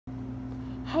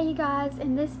Hey you guys,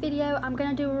 in this video I'm going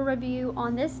to do a review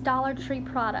on this Dollar Tree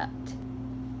product.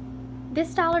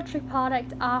 This Dollar Tree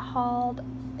product I hauled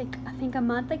I think a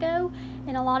month ago,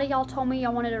 and a lot of y'all told me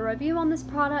y'all wanted a review on this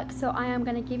product, so I am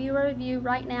going to give you a review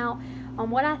right now on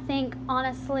what I think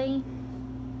honestly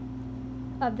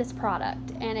of this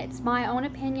product, and it's my own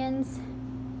opinions,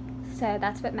 so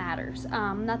that's what matters.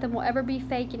 Nothing will ever be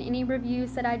fake in any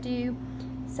reviews that I do,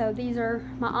 so these are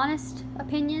my honest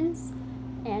opinions.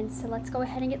 And so let's go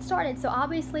ahead and get started. So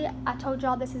obviously I told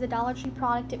y'all this is a Dollar Tree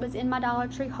product. It was in my Dollar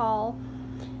Tree haul,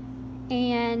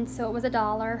 and so it was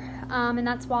 $1, and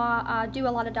that's why I do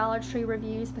a lot of Dollar Tree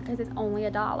reviews, because it's only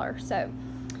 $1. So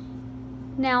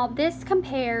now this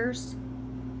compares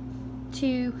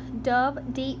to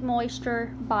Dove Deep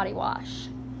Moisture Body Wash.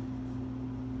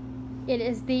 It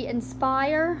is the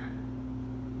Inspire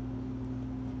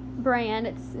brand.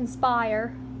 It's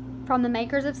Inspire, from the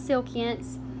makers of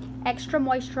Silkience Extra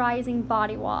Moisturizing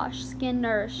Body Wash, Skin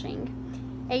Nourishing,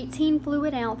 18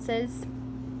 fluid ounces,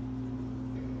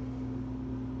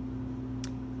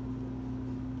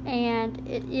 and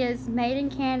it is made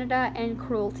in Canada and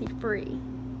cruelty free.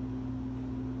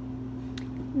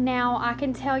 Now I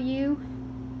can tell you,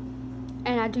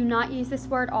 and I do not use this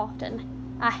word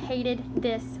often, I hated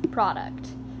this product.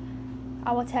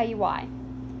 I will tell you why.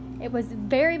 It was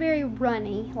very, very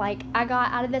runny. Like, I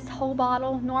got out of this whole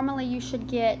bottle, normally you should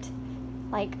get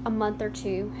like a month or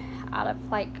two out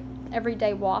of like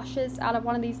everyday washes out of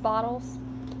one of these bottles.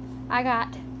 I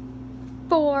got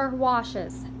 4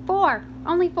 washes.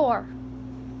 Only 4.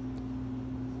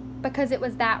 Because it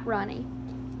was that runny.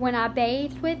 When I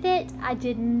bathed with it, I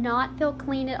did not feel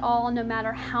clean at all, no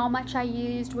matter how much I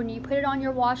used. When you put it on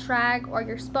your wash rag or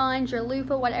your sponge, your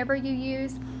loofah, whatever you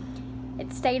use,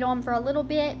 it stayed on for a little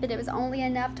bit, but it was only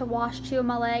enough to wash 2 of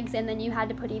my legs, and then you had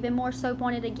to put even more soap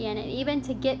on it again. And even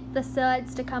to get the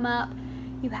suds to come up,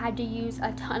 you had to use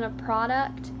a ton of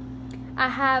product. I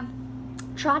have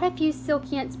tried a few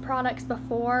Silkience products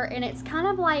before, and it's kind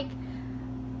of like,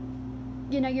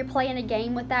 you know, you're playing a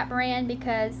game with that brand,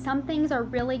 because some things are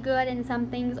really good and some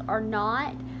things are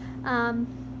not. And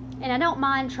I don't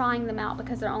mind trying them out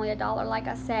because they're only $1, like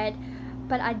I said.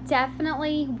 But I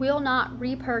definitely will not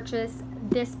repurchase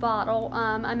this bottle.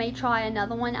 I may try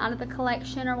another one out of the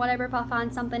collection or whatever if I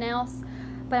find something else,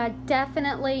 but I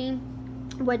definitely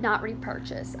would not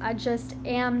repurchase. I just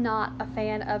am not a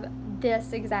fan of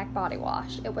this exact body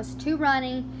wash. It was too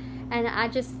runny, and I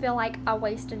just feel like I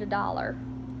wasted $1.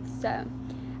 So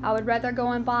I would rather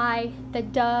go and buy the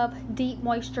Dove Deep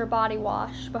Moisture Body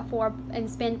Wash and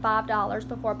spend $5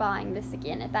 before buying this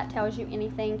again, if that tells you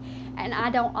anything. And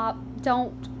I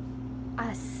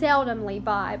seldomly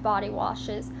buy body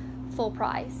washes full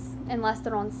price unless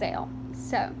they're on sale.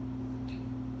 So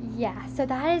yeah, so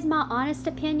that is my honest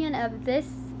opinion of this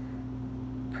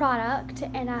product,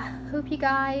 and I hope you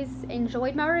guys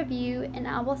enjoyed my review, and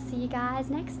I will see you guys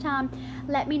next time.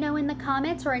 Let me know in the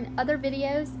comments or in other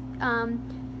videos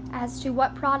as to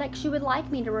what products you would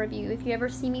like me to review. If you ever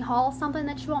see me haul something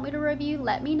that you want me to review,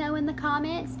 let me know in the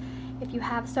comments. If you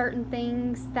have certain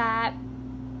things that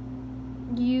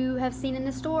you have seen in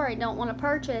the store and don't want to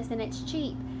purchase and it's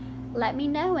cheap, let me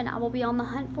know, and I will be on the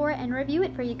hunt for it and review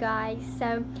it for you guys.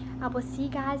 So I will see you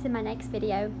guys in my next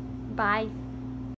video. Bye.